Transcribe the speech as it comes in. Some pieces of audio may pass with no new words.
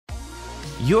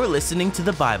You're listening to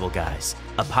The Bible Guys,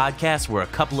 a podcast where a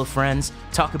couple of friends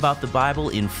talk about the Bible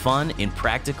in fun and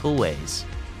practical ways.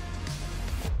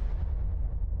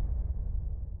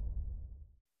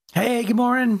 Hey, good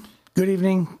morning, good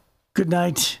evening, good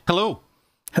night. Hello.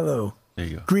 Hello. There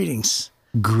you go. Greetings.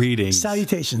 Greetings.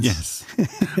 Salutations. Yes.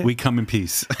 We come in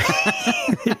peace.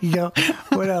 There you go.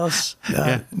 What else?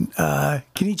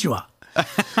 Konnichiwa.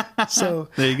 So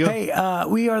there you go. Hey,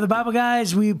 we are the Bible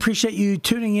Guys. We appreciate you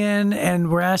tuning in,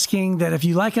 and we're asking that if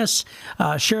you like us,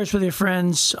 share us with your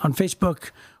friends on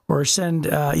Facebook, or send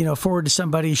forward to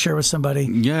somebody, share with somebody.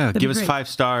 Yeah, That'd give be us great. 5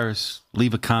 stars,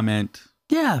 leave a comment.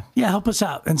 Yeah, help us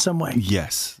out in some way.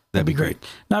 Yes, That'd be great.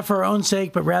 Not for our own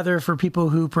sake, but rather for people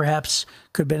who perhaps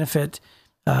could benefit.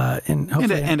 And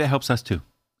hopefully, And it helps us too.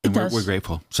 And we're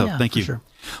grateful. So thank you. Sure.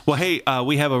 Well, hey,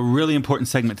 we have a really important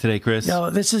segment today, Chris.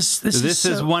 No, this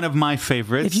is one of my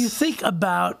favorites. If you think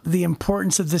about the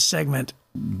importance of this segment,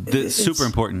 it's super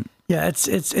important. Yeah,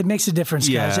 it makes a difference,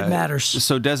 guys. It matters.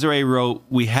 So Desiree wrote,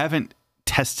 we haven't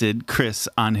tested Chris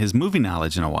on his movie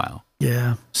knowledge in a while.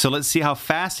 Yeah. So let's see how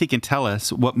fast he can tell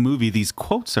us what movie these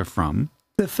quotes are from.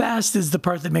 The fast is the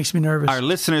part that makes me nervous. Our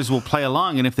listeners will play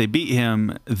along, and if they beat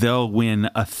him, they'll win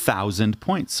 1,000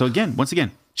 points. So once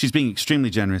again, she's being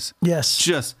extremely generous. Yes.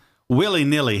 Just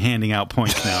willy-nilly handing out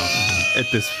points now at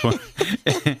this point,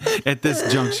 at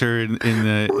this juncture in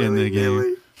the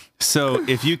game. So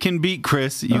if you can beat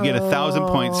Chris, you get 1,000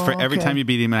 points for every time you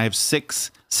beat him. And I have six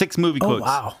movie quotes. Oh,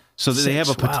 wow. So that they have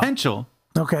a potential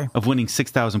of winning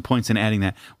 6,000 points and adding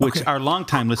that, which our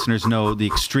longtime listeners know the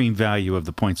extreme value of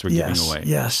the points we're giving away.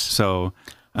 Yes. So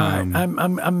all right.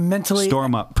 I'm mentally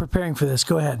storm up. Preparing for this.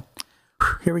 Go ahead.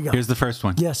 Here we go. Here's the first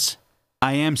one. Yes.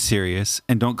 I am serious,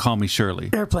 and don't call me Shirley.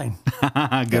 Airplane. Good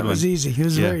That was easy. It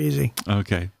was very easy.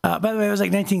 Okay. By the way, it was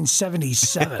like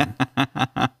 1977.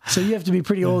 So you have to be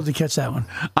pretty old to catch that one.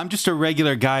 I'm just a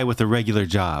regular guy with a regular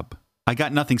job. I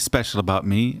got nothing special about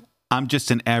me. I'm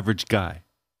just an average guy.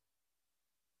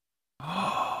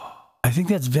 I think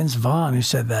that's Vince Vaughn who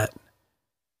said that.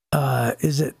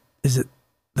 Is it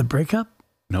The Breakup?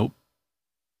 Nope.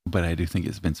 But I do think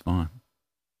it's Vince Vaughn.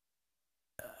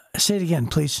 Say it again,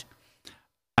 please.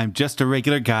 I'm just a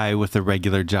regular guy with a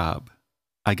regular job.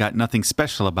 I got nothing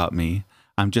special about me.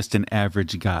 I'm just an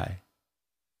average guy.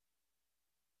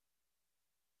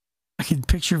 I can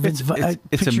picture Vince Vaughn.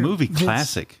 It's a movie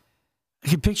classic. I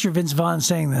can picture Vince Vaughn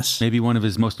saying this. Maybe one of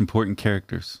his most important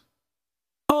characters.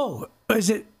 Oh, is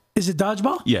it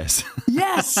Dodgeball? Yes.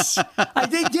 Yes. I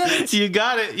did get it. You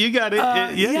got it.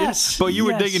 Yes. But you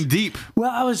were digging deep.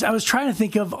 Well, I was trying to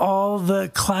think of all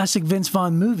the classic Vince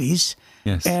Vaughn movies.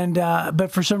 Yes. And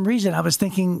but for some reason I was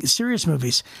thinking serious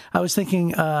movies. I was thinking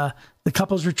The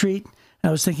Couple's Retreat. And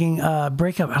I was thinking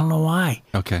Breakup. I don't know why.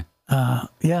 Okay.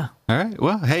 Yeah. All right.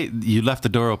 Well, hey, you left the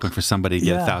door open for somebody to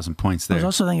get 1,000 points there. I was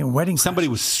also thinking Wedding Crashers. Somebody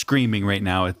was screaming right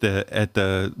now at the.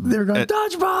 They were going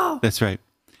Dodgeball. That's right.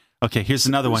 Okay, here's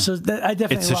another one. So I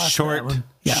definitely it's a lost that one.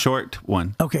 short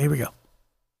one. Okay, here we go.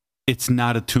 It's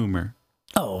not a tumor.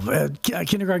 Oh,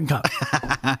 Kindergarten Cop.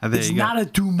 It's not a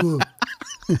tumor.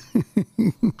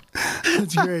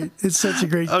 That's great. It's such a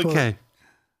great quote. Okay.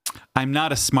 I'm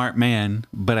not a smart man,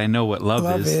 but I know what love is.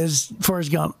 Love is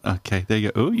Forrest Gump. Okay, there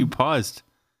you go. Oh, you paused.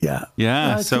 Yeah.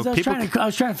 Yeah. So I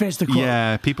was trying to finish the quote.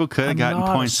 Yeah, people could have gotten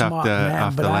points off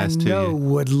the last two. I know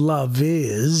what love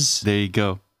is. There you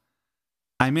go.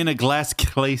 I'm in a glass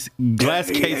case of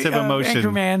emotion.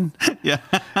 Anchorman. Yeah.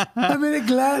 I'm in a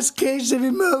glass case of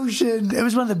emotion. It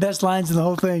was one of the best lines in the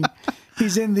whole thing.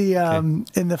 He's in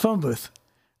the phone booth.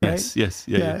 Right? Yes.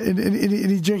 Yeah. And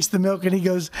he drinks the milk and he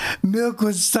goes, milk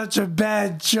was such a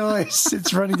bad choice.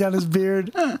 It's running down his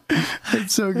beard.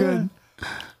 It's so good.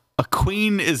 A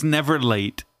queen is never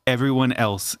late. Everyone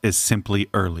else is simply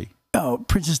early. Oh,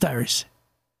 Princess Diaries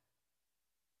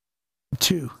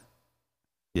 2.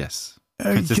 Yes.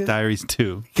 Princess Diaries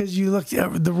 2. Because you looked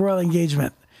at the royal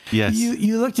engagement. Yes.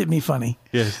 You looked at me funny.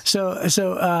 Yes. So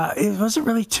it wasn't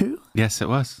really 2? Yes, it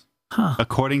was. Huh.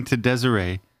 According to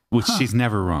Desiree, which she's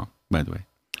never wrong, by the way.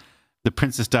 The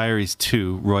Princess Diaries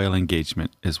 2 royal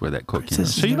engagement is where that quote came from.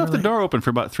 So you left the door open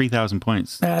for about 3,000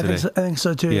 points today. I think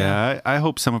so too. Yeah, I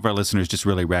hope some of our listeners just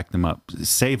really rack them up.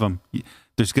 Save them.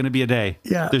 There's going to be a day.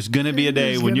 Yeah. There's going to be a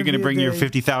day when you're going to bring your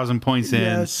 50,000 points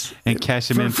in and cash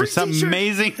them in for some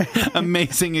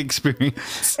amazing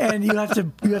experience. And you have to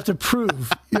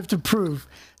prove. You have to prove.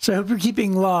 So I hope you're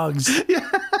keeping logs. Yeah.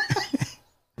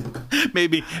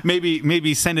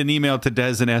 Maybe send an email to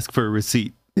Des and ask for a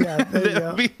receipt. Yeah,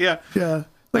 there you go. Yeah.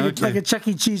 Like a Chuck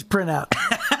E. Cheese printout.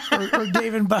 or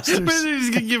Dave & Buster's. But you're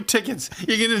just going to give tickets.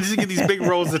 You're going to just get these big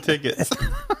rolls of tickets.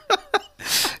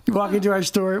 You walk into our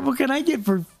store. What can I get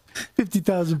for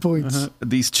 50,000 points.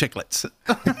 These chiclets.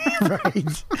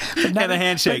 Right. And a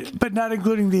handshake. But not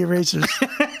including the erasers.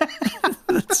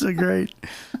 That's so great.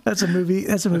 That's a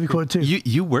movie quote too.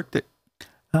 You worked at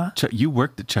you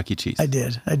worked at Chuck E. Cheese. I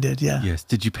did, yeah. Yes.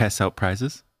 Did you pass out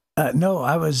prizes? No,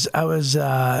 I was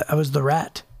the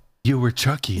rat. You were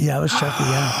Chucky. Yeah, I was Chucky,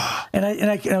 yeah. And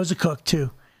I was a cook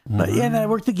too. But yeah, and I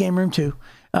worked the game room too.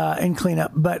 And clean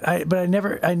up, but I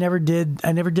never did the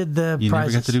prizes. You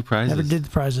never got to do prizes? Never did the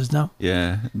prizes, no.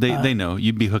 Yeah, they know.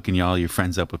 You'd be hooking all your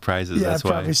friends up with prizes. Yeah, that's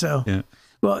probably why. so. Yeah.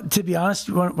 Well, to be honest,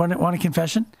 want a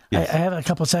confession? Yes. I have a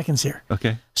couple seconds here.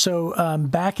 Okay. So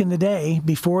back in the day,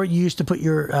 before you used to put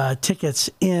your tickets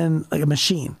in like a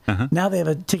machine, now they have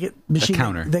a ticket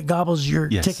machine that gobbles your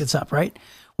tickets up, right?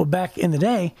 Well, back in the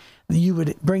day, you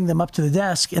would bring them up to the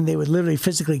desk, and they would literally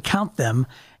physically count them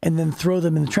and then throw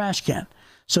them in the trash can.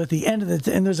 So at the end of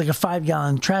and there's like a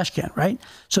 5-gallon trash can, right?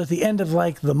 So at the end of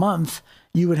like the month,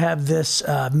 you would have this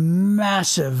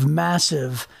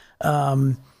massive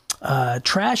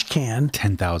trash can.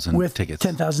 10,000 with tickets.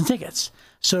 10,000 tickets.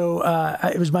 So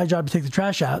it was my job to take the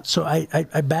trash out. So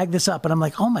I bagged this up, and I'm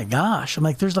like, oh my gosh! I'm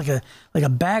like, there's like a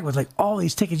bag with like all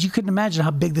these tickets. You couldn't imagine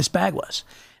how big this bag was.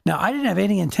 Now, I didn't have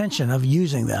any intention of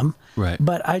using them, right?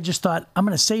 But I just thought I'm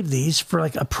going to save these for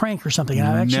like a prank or something. And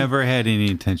I actually never had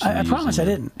any intention. I promise I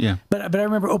didn't. Yeah. But I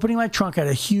remember opening my trunk. I had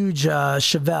a huge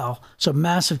Chevelle, so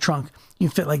massive trunk. You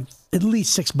can fit like at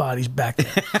least 6 bodies back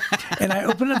there. And I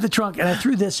opened up the trunk, and I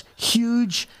threw this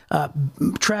huge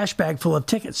trash bag full of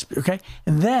tickets. Okay,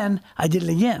 and then I did it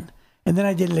again, and then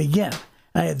I did it again.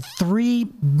 I had 3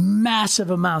 massive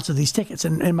amounts of these tickets.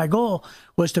 And my goal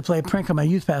was to play a prank on my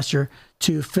youth pastor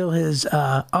to fill his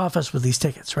office with these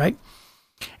tickets, right?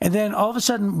 And then all of a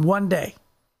sudden, one day,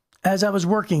 as I was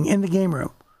working in the game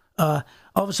room, all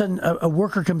of a sudden a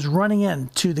worker comes running in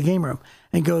to the game room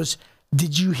and goes,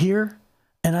 "Did you hear?"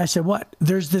 And I said, "What?"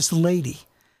 "There's this lady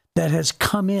that has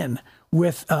come in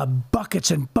with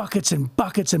buckets and buckets and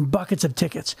buckets and buckets of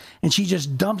tickets. And she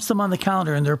just dumps them on the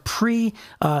calendar, and they're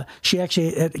she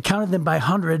actually counted them by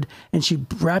 100, and she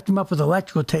wrapped them up with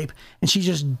electrical tape, and she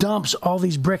just dumps all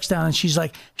these bricks down, and she's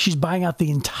buying out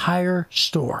the entire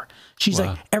store. She's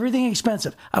like, everything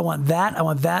expensive. I want that, I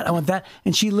want that, I want that.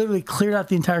 And she literally cleared out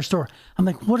the entire store. I'm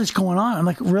like, what is going on? I'm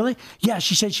like, really? Yeah,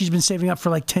 she said she's been saving up for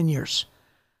like 10 years.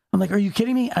 I'm like, are you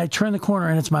kidding me? I turn the corner,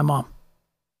 and it's my mom.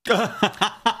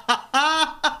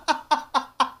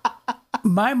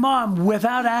 My mom,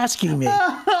 without asking me,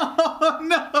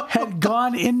 had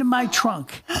gone into my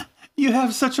trunk. You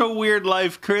have such a weird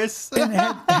life, Chris. And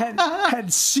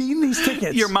had seen these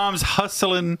tickets. Your mom's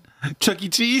hustling Chuck E.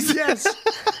 Cheese? Yes.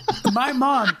 My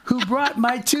mom, who brought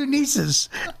my 2 nieces,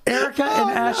 Erica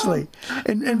and Ashley,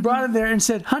 and brought them there and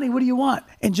said, "Honey, what do you want?"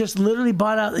 And just literally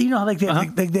bought out, you know how like they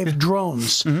have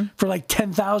drones for like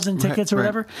 10,000 tickets or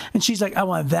whatever. And she's like, "I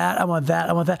want that, I want that,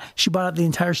 I want that." She bought out the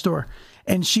entire store.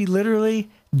 And she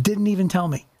literally didn't even tell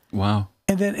me. Wow.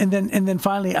 And then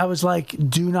finally I was like,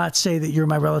 "Do not say that you're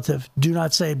my relative. Do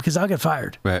not say, because I'll get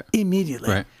fired." Right.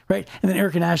 Immediately. Right. And then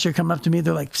Eric and Ashley are coming up to me.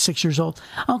 They're like 6 years old.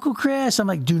 "Uncle Chris." I'm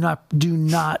like, do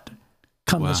not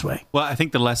come this way. Well, I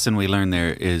think the lesson we learned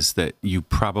there is that you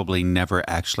probably never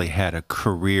actually had a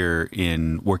career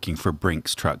in working for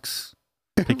Brinks trucks.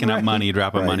 Picking up money,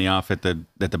 dropping money off at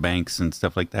the banks and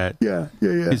stuff like that. Yeah.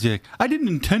 He's like, "I didn't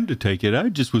intend to take it. I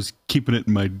just was keeping it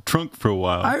in my trunk for a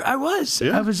while." I was.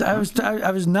 Yeah. I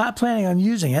was not planning on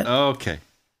using it. Okay.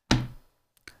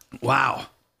 Wow.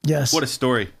 Yes. What a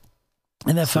story.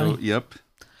 Isn't that funny? Yep.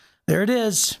 There it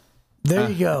is. There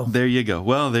you go. There you go.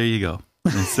 Well, there you go.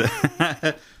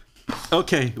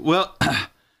 Okay. Well,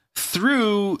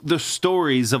 through the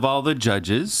stories of all the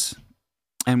judges,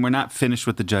 and we're not finished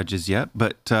with the judges yet,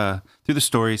 but through the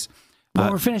stories.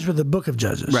 Well, we're finished with the book of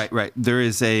Judges. Right. There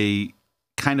is a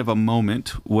kind of a moment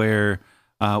where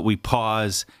we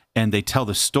pause and they tell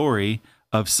the story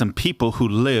of some people who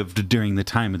lived during the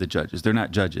time of the judges. They're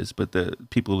not judges, but the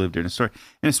people who lived during the story.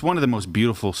 And it's one of the most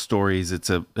beautiful stories. It's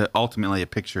ultimately a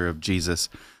picture of Jesus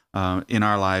in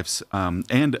our lives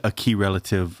and a key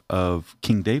relative of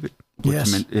King David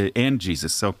and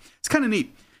Jesus. So it's kind of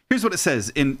neat. Here's what it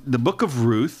says in the book of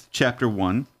Ruth, chapter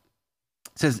 1.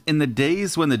 It says, "In the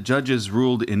days when the judges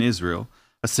ruled in Israel,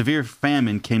 a severe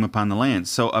famine came upon the land.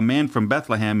 So a man from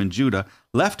Bethlehem in Judah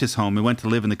left his home and went to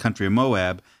live in the country of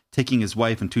Moab, taking his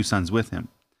wife and 2 sons with him.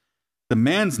 The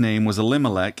man's name was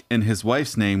Elimelech, and his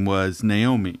wife's name was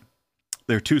Naomi.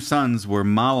 Their 2 sons were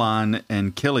Mahlon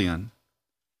and Chilion.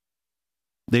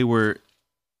 They were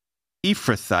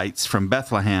Ephrathites from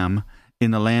Bethlehem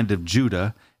in the land of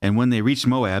Judah, and when they reached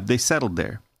Moab, they settled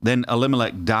there. Then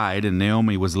Elimelech died, and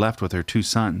Naomi was left with her 2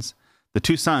 sons. The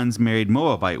two sons married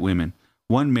Moabite women.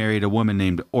 One married a woman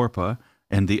named Orpah,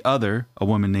 and the other a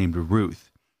woman named Ruth.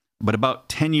 But about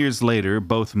 10 years later,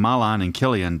 both Mahlon and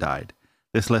Chilion died.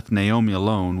 This left Naomi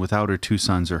alone without her two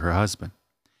sons or her husband.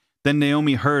 Then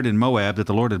Naomi heard in Moab that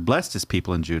the Lord had blessed his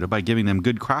people in Judah by giving them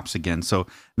good crops again. So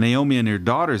Naomi and her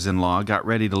daughters-in-law got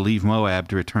ready to leave Moab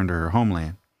to return to her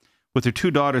homeland. With her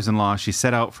two daughters-in-law, she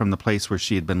set out from the place where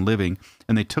she had been living,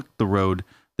 and they took the road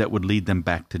that would lead them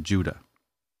back to Judah.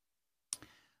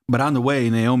 But on the way,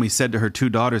 Naomi said to her two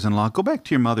daughters-in-law, "Go back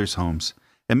to your mother's homes,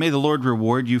 and may the Lord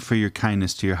reward you for your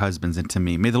kindness to your husbands and to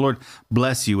me. May the Lord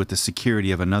bless you with the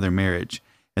security of another marriage."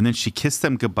 And then she kissed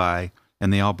them goodbye,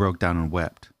 and they all broke down and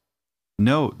wept.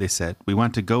 "No," they said, "we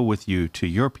want to go with you to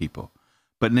your people."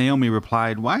 But Naomi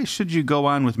replied, "Why should you go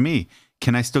on with me?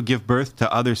 Can I still give birth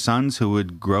to other sons who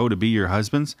would grow to be your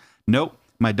husbands? No,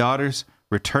 my daughters,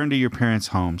 return to your parents'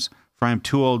 homes, for I am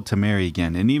too old to marry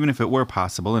again. And even if it were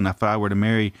possible, and if I were to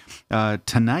marry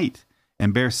tonight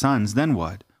and bear sons, then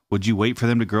what? Would you wait for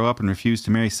them to grow up and refuse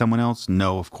to marry someone else?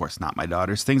 No, of course not, my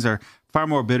daughters. Things are far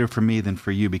more bitter for me than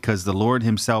for you, because the Lord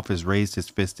himself has raised his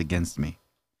fist against me."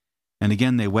 And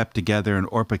again they wept together, and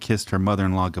Orpah kissed her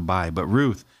mother-in-law goodbye. But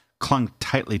Ruth clung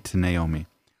tightly to Naomi.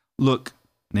 "Look,"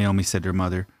 Naomi said to her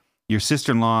mother, "your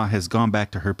sister-in-law has gone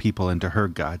back to her people and to her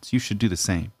gods. You should do the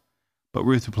same." But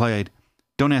Ruth replied,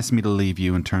 "Don't ask me to leave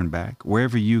you and turn back.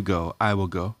 Wherever you go, I will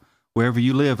go. Wherever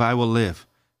you live, I will live.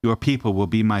 Your people will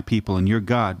be my people, and your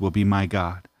God will be my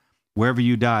God. Wherever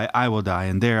you die, I will die,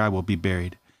 and there I will be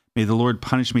buried. May the Lord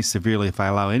punish me severely if I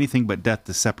allow anything but death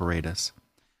to separate us."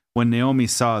 When Naomi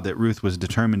saw that Ruth was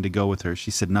determined to go with her,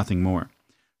 she said nothing more.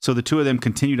 So the two of them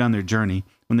continued on their journey.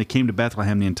 When they came to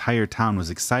Bethlehem, the entire town was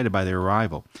excited by their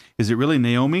arrival. "Is it really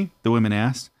Naomi?" the women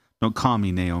asked. "Don't call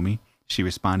me Naomi," she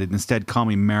responded. "Instead, call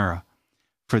me Mara,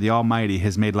 for the Almighty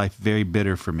has made life very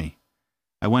bitter for me.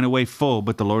 I went away full,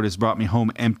 but the Lord has brought me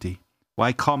home empty.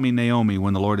 Why call me Naomi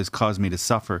when the Lord has caused me to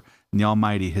suffer, and the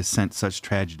Almighty has sent such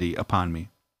tragedy upon me?"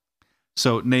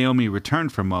 So Naomi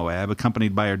returned from Moab,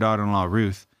 accompanied by her daughter-in-law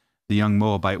Ruth, the young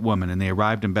Moabite woman, and they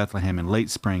arrived in Bethlehem in late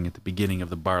spring at the beginning of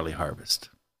the barley harvest.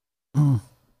 Mm.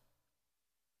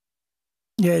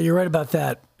 Yeah, you're right about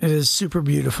that. It is super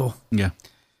beautiful. Yeah.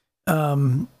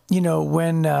 You know,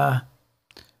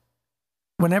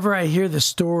 whenever I hear the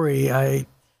story, I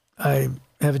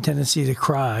have a tendency to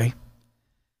cry,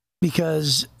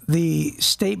 because the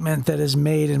statement that is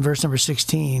made in verse number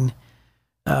 16,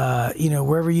 you know,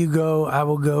 "Wherever you go, I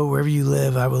will go. Wherever you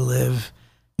live, I will live.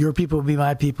 Your people will be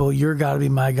my people. Your God will be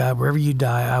my God. Wherever you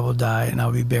die, I will die, and I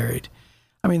will be buried."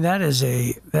 I mean, that is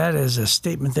a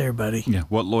statement there, buddy. Yeah.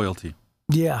 What loyalty.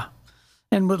 Yeah.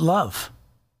 And with love,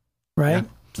 right?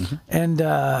 Yeah. Mm-hmm. And,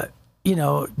 you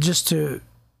know, just to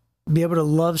be able to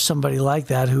love somebody like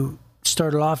that who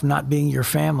started off not being your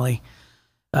family,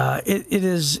 it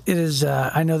is,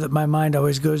 I know that my mind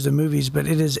always goes to movies, but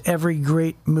it is every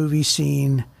great movie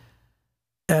scene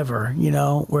ever, you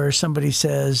know, where somebody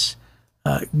says,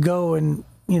 go and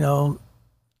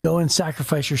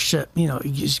sacrifice your ship, you know,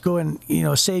 just go and, you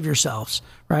know, save yourselves,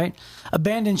 right?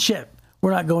 Abandon ship.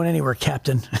 We're not going anywhere,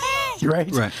 Captain.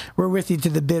 Right? Right. We're with you to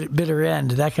the bitter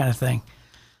end, that kind of thing.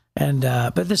 And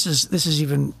but this is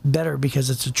even better because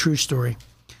it's a true story.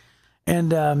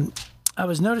 And I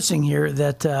was noticing here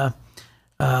that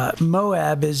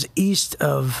Moab is east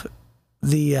of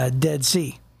the Dead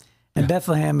Sea, and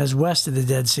Bethlehem is west of the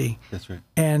Dead Sea. That's right.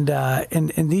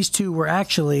 And these two were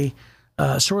actually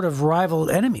sort of rival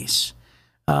enemies.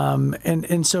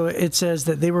 And so it says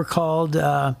that they were called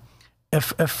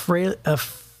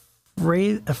Ephraimites.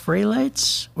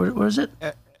 What is it?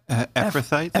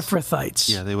 Ephrathites. Ephrathites.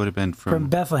 Yeah, they would have been from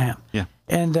Bethlehem. Yeah.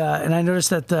 And I noticed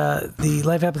that the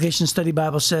Life Application Study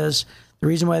Bible says the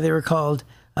reason why they were called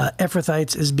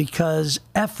Ephrathites is because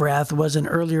Ephrath was an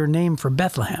earlier name for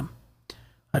Bethlehem.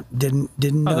 I didn't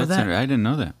know that. I didn't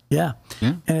know that. Yeah.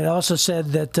 Yeah. And it also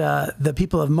said that the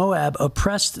people of Moab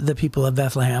oppressed the people of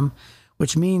Bethlehem,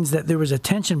 which means that there was a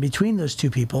tension between those two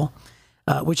people,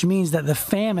 which means that the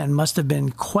famine must have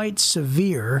been quite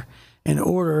severe in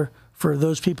order for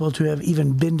those people to have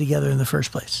even been together in the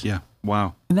first place. Yeah.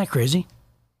 Wow. Isn't that crazy?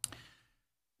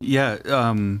 Yeah.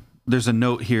 There's a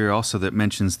note here also that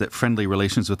mentions that friendly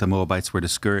relations with the Moabites were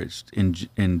discouraged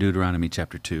in Deuteronomy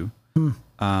chapter 2.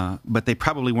 But they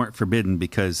probably weren't forbidden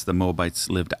because the Moabites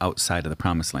lived outside of the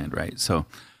Promised Land, right? So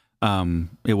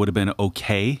it would have been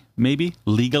okay, maybe,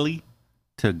 legally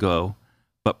to go,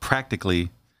 but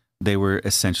practically they were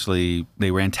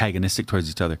antagonistic towards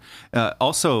each other.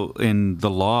 Also, in the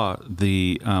law,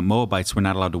 the Moabites were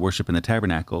not allowed to worship in the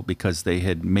tabernacle because they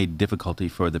had made difficulty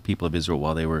for the people of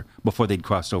Israel before they'd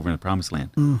crossed over in the Promised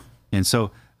Land. And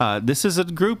so This is a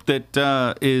group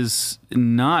that is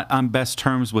not on best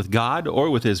terms with God or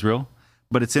with Israel,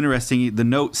 but it's interesting. The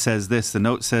note says this. The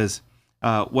note says,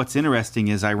 what's interesting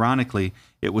is, ironically,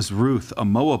 it was Ruth, a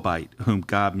Moabite, whom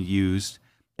God used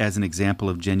as an example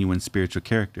of genuine spiritual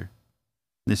character.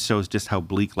 This shows just how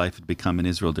bleak life had become in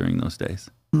Israel during those days.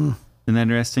 Isn't that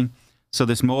interesting? So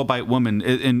this Moabite woman,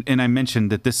 and I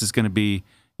mentioned that this is going to be,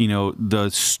 the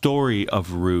story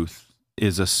of Ruth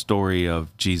is a story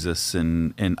of Jesus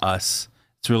and us.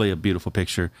 It's really a beautiful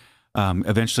picture.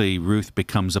 Eventually, Ruth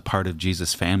becomes a part of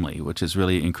Jesus' family, which is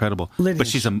really incredible. Lineage.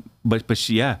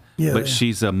 But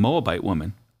she's a Moabite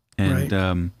woman, and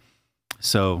Right.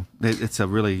 So it's a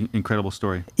really incredible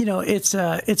story. It's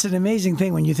an amazing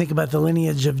thing when you think about the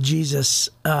lineage of Jesus,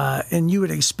 and you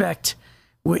would expect,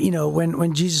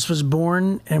 when Jesus was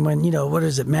born, and when what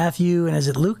is it, Matthew and is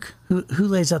it Luke? Who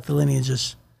lays out the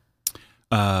lineages?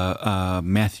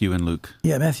 Matthew and Luke.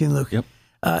 Yeah, Matthew and Luke. Yep.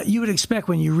 You would expect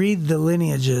when you read the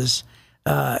lineages,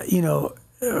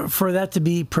 for that to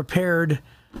be prepared,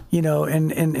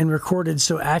 and recorded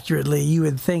so accurately, you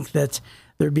would think that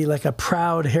there'd be like a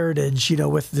proud heritage,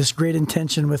 with this great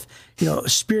intention, with,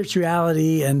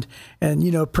 spirituality and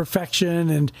perfection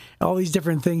and all these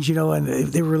different things, and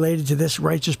they were related to this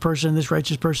righteous person,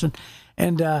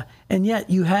 and yet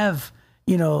you have,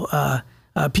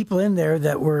 people in there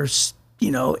that were,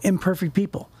 imperfect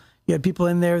people. You had people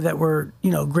in there that were,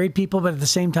 great people, but at the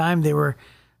same time, they were,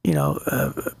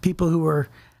 people who were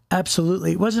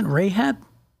absolutely, wasn't Rahab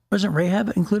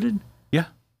included? Yeah.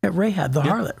 At Rahab, the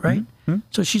harlot, right? Mm-hmm.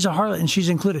 So she's a harlot and she's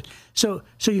included. So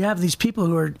you have these people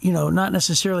who are, not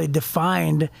necessarily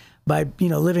defined by,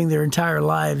 living their entire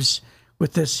lives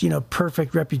with this,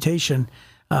 perfect reputation,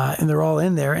 and they're all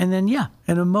in there. And then,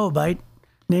 and a Moabite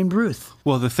named Ruth.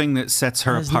 Well, the thing that sets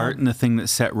her apart and the thing that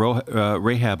set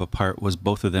Rahab apart was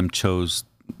both of them chose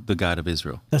the God of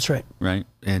Israel. That's right. Right?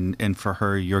 And for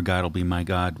her, your God will be my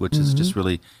God, which is just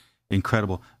really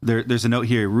incredible. There's a note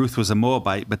here. Ruth was a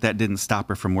Moabite, but that didn't stop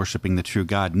her from worshiping the true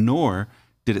God, nor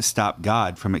did it stop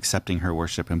God from accepting her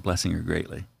worship and blessing her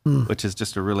greatly, which is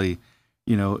just a really,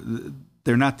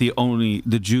 they're not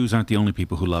the Jews aren't the only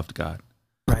people who loved God.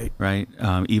 Right. Right?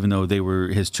 Even though they were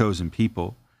his chosen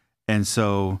people. And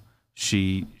so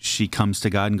she comes to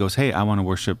God and goes, hey, I want to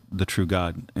worship the true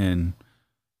God. And,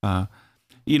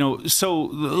 so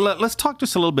let's talk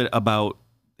just a little bit about,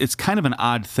 it's kind of an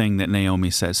odd thing that Naomi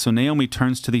says. So Naomi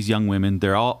turns to these young women.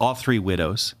 They're all three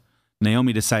widows.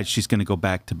 Naomi decides she's going to go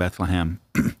back to Bethlehem.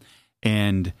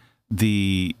 And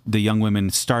the young women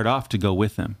start off to go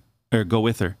with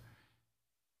her.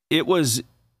 It was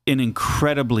an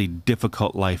incredibly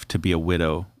difficult life to be a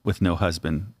widow with no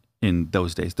husband in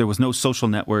those days. There was no social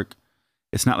network.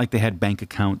 It's not like they had bank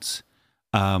accounts.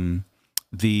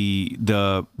 The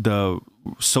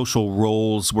social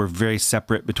roles were very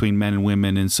separate between men and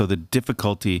women, and so the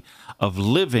difficulty of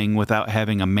living without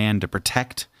having a man to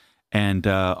protect and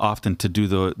often to do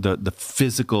the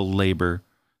physical labor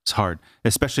is hard.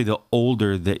 Especially the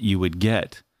older that you would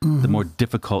get, the more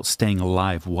difficult staying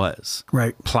alive was.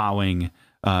 Right. Plowing,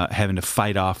 having to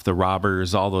fight off the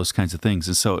robbers, all those kinds of things.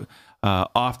 And so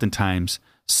oftentimes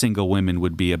single women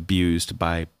would be abused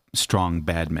by strong,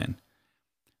 bad men.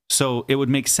 So it would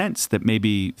make sense that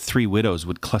maybe three widows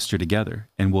would cluster together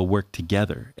and will work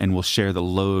together and will share the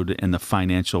load and the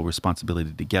financial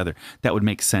responsibility together. That would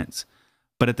make sense.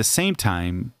 But at the same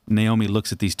time, Naomi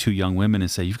looks at these two young women and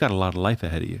say, you've got a lot of life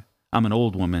ahead of you. I'm an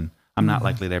old woman. I'm not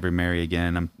likely to ever marry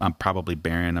again. I'm probably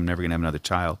barren. I'm never going to have another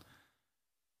child.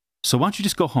 So why don't you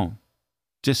just go home?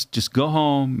 Just go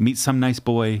home, meet some nice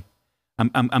boy.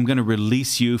 I'm going to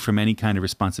release you from any kind of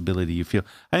responsibility you feel.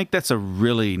 I think that's a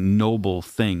really noble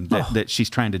thing that she's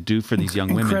trying to do for these young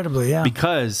women. Incredibly, yeah.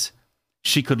 Because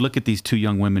she could look at these two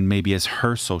young women maybe as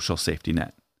her social safety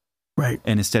net. Right.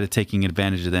 And instead of taking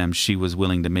advantage of them, she was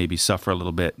willing to maybe suffer a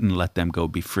little bit and let them go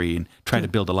be free and try to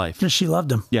build a life. Because she loved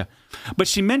them. Yeah. But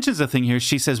she mentions a thing here.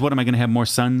 She says, what, am I going to have more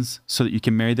sons so that you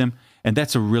can marry them? And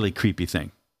that's a really creepy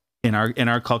thing. In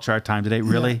our culture, our time today,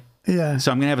 really? Yeah.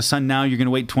 So I'm going to have a son now. You're going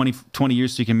to wait 20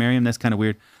 years so you can marry him? That's kind of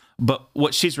weird. But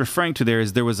what she's referring to there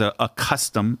is there was a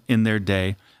custom in their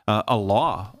day, a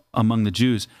law among the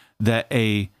Jews, that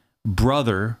a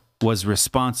brother was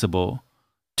responsible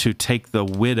to take the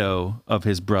widow of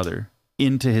his brother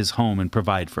into his home and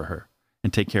provide for her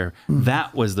and take care of her.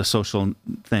 That was the social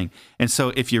thing. And so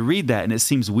if you read that, and it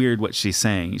seems weird what she's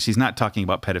saying, she's not talking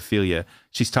about pedophilia.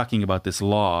 She's talking about this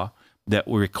law that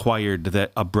required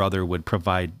that a brother would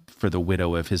provide for the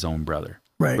widow of his own brother.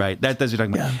 Right. That's what you're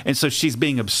talking about. And so she's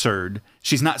being absurd.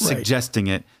 She's not suggesting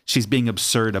it. She's being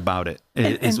absurd about it,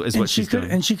 is what she's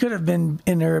doing. And she could have been,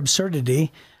 in her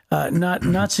absurdity,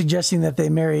 not suggesting that they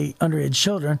marry underage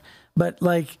children, but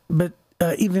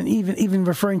even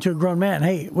referring to a grown man.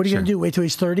 Hey, what are you going to do? Wait till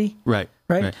he's 30? Right.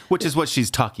 Which is what she's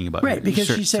talking about. Right, because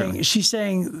she's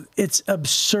saying it's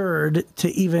absurd to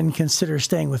even consider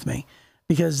staying with me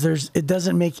because it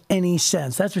doesn't make any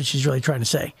sense. That's what she's really trying to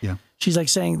say. Yeah. She's like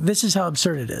saying this is how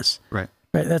absurd it is. Right.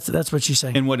 Right. That's what she's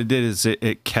saying. And what it did is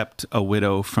it kept a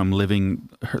widow from living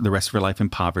the rest of her life in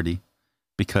poverty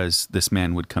because this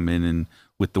man would come in and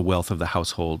with the wealth of the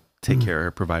household take care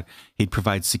of her, he'd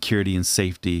provide security and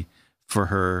safety for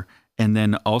her. And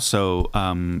then also,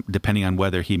 depending on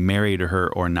whether he married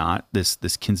her or not, this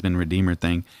kinsman redeemer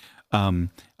thing,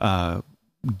 the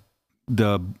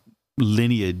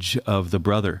lineage of the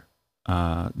brother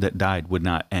that died would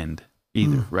not end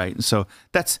either, right? So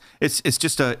it's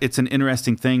an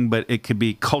interesting thing, but it could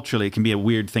be culturally, it can be a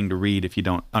weird thing to read if you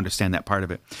don't understand that part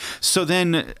of it. So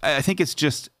then I think it's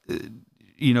just,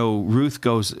 Ruth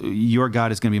goes, your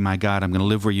God is going to be my God. I'm going to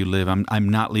live where you live. I'm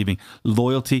not leaving.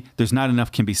 Loyalty, there's not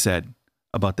enough can be said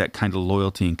about that kind of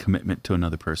loyalty and commitment to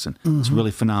another person. It's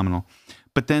really phenomenal.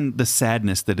 But then the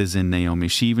sadness that is in Naomi,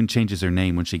 she even changes her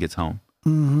name when she gets home.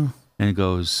 And it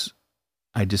goes,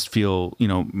 I just feel,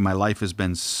 my life has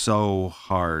been so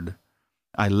hard.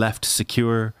 I left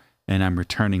secure and I'm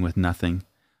returning with nothing.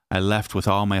 I left with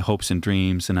all my hopes and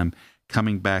dreams and I'm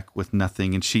coming back with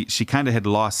nothing. And she kind of had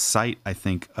lost sight, I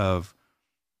think, of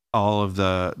all of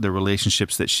the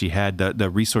relationships that she had, the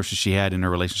resources she had in her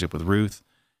relationship with Ruth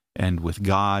and with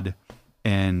God.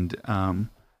 And,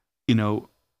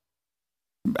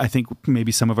 I think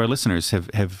maybe some of our listeners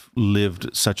have lived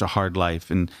such a hard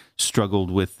life and struggled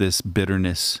with this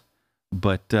bitterness,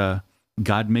 but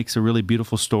God makes a really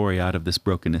beautiful story out of this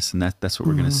brokenness, and that's what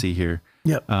we're going to see here.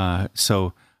 Yep.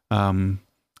 So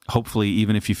hopefully,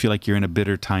 even if you feel like you're in a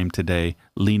bitter time today,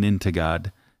 lean into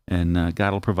God, and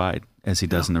God will provide as He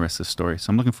does in the rest of the story. So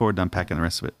I'm looking forward to unpacking the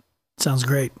rest of it. Sounds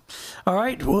great. All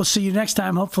right, we'll see you next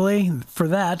time, hopefully, for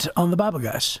that on the Bible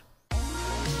Guys.